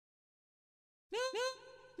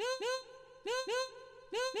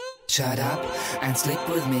Shut up and sleep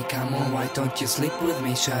with me, come on, why don't you sleep with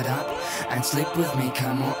me? Shut up and sleep with me,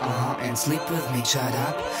 come on, and sleep with me. Shut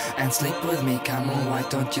up and sleep with me, come on, why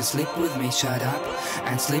don't you sleep with me? Shut up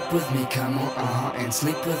and sleep with me, come on, and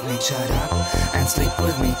sleep with me. Shut up and sleep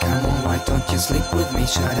with me, come on, why don't you sleep with me?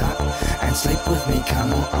 Shut up and sleep with me,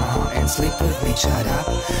 come on, and sleep with me. Shut up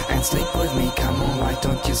and sleep with me, come on, why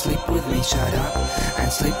don't you sleep with me? Shut up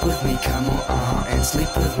and sleep with me, come on, and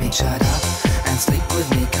sleep with me. Shut up and sleep with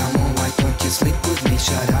me, come on, why don't you sleep with me?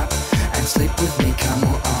 Shut up and sleep with me, come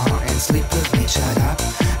on, and sleep with me. Shut up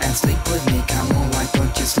and sleep with me, come on, why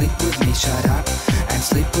don't you sleep with me? Shut up and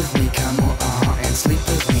sleep with me, come on, and sleep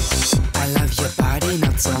with me. I love your body,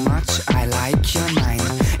 not so much, I like your mind.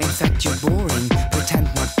 In fact, you're boring, pretend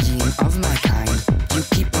not being of my kind. You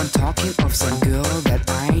keep on talking of some girl that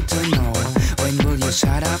I don't know. When will you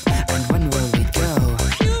shut up and when will we go?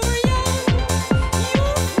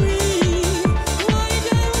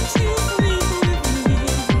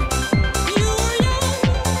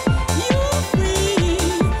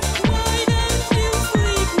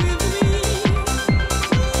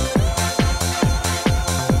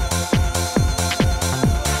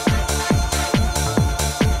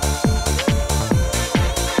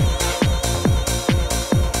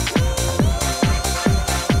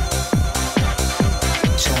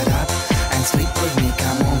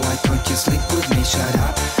 Shut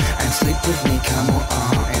up and sleep with me, come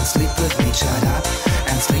on, and sleep with me. Shut up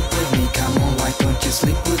and sleep with me, come on, why don't you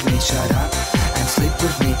sleep with me? Shut up and sleep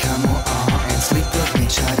with me, come on, and sleep with me.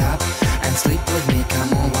 Shut up and sleep with me,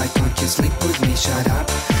 come on, why don't you sleep with me? Shut up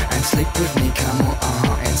and sleep with me, come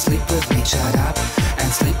on, and sleep with me. Shut up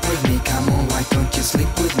and sleep with me, come on, why don't you sleep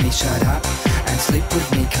with me? Shut up and sleep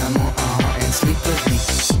with me, come on, and sleep with me.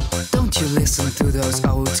 Don't you listen to those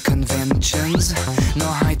old conventions, nor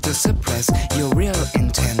hide to suppress your real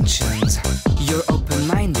intentions. You're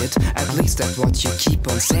open-minded, at least that's what you keep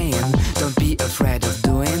on saying. Don't be afraid of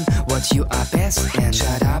doing what you are best in.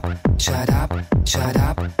 Shut up, shut up, shut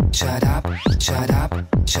up, shut up, shut up,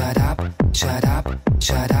 shut up, shut up,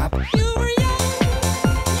 shut up.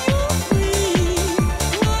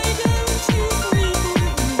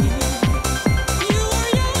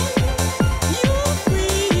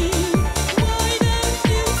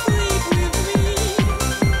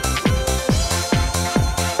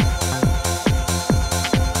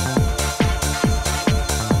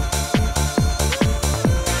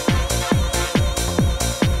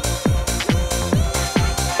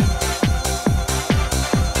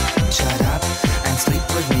 Shut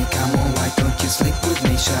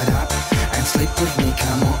up and sleep with me,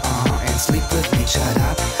 come on, and sleep with me. Shut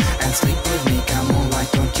up and sleep with me, come on, why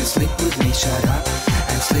don't you sleep with me? Shut up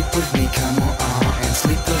and sleep with me, come on, and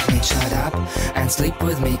sleep with me. Shut up and sleep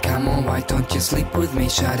with me, come on, why don't you sleep with me?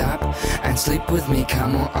 Shut up and sleep with me,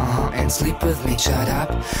 come on, and sleep with me. Shut up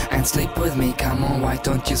and sleep with me, come on, why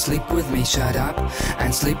don't you sleep with me? Shut up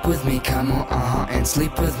and sleep with me, come on, and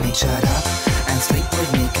sleep with me. Shut up and sleep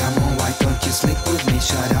with me, come on, why don't you sleep with me?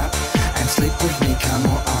 Shut up and sleep with me, come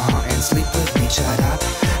on, and sleep with me. Shut up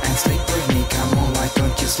and sleep with me, come on, why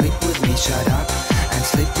don't you sleep with me? Shut up